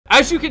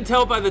As you can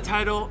tell by the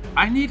title,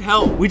 I need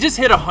help. We just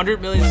hit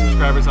 100 million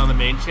subscribers on the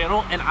main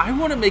channel, and I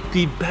want to make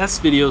the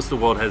best videos the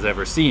world has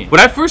ever seen.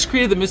 When I first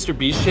created the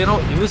MrBeast channel,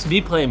 it was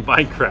me playing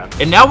Minecraft.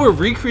 And now we're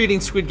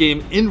recreating Squid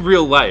Game in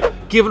real life,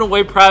 giving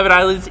away private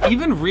islands,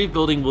 even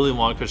rebuilding Willy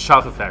Wonka's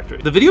chocolate factory.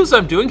 The videos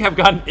I'm doing have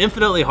gotten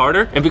infinitely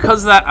harder, and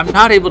because of that, I'm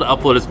not able to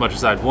upload as much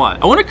as I'd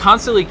want. I want to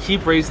constantly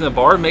keep raising the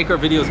bar and make our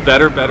videos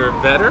better,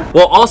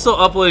 while also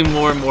uploading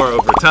more and more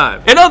over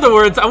time. In other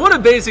words, I want to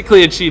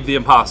basically achieve the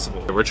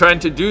impossible. We're trying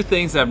to do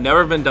things that have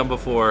never been done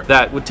before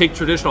that would take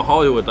traditional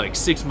Hollywood like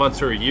 6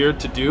 months or a year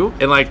to do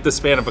in like the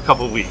span of a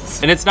couple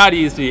weeks. And it's not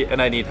easy,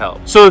 and I need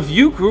help. So if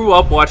you grew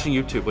up watching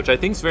YouTube, which I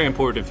think is very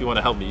important if you want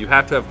to help me, you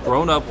have to have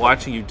grown up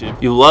watching YouTube.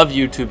 You love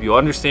YouTube, you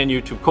understand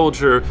YouTube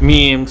culture,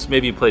 memes,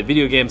 maybe you played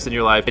video games in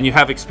your life, and you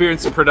have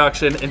experience in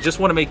production and just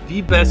want to make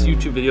the best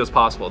YouTube videos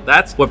possible.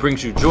 That's what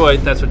brings you joy.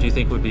 That's what you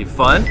think would be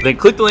fun. Then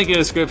click the link in the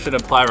description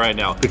and apply right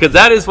now, because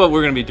that is what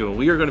we're going to be doing.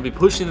 We are going to be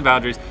pushing the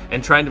boundaries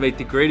and trying to make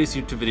the greatest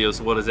YouTube videos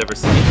the world has ever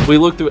seen. We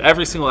look through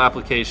every single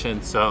application,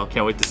 so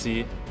can't wait to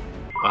see.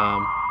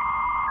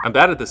 I'm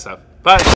bad at this stuff. Bye.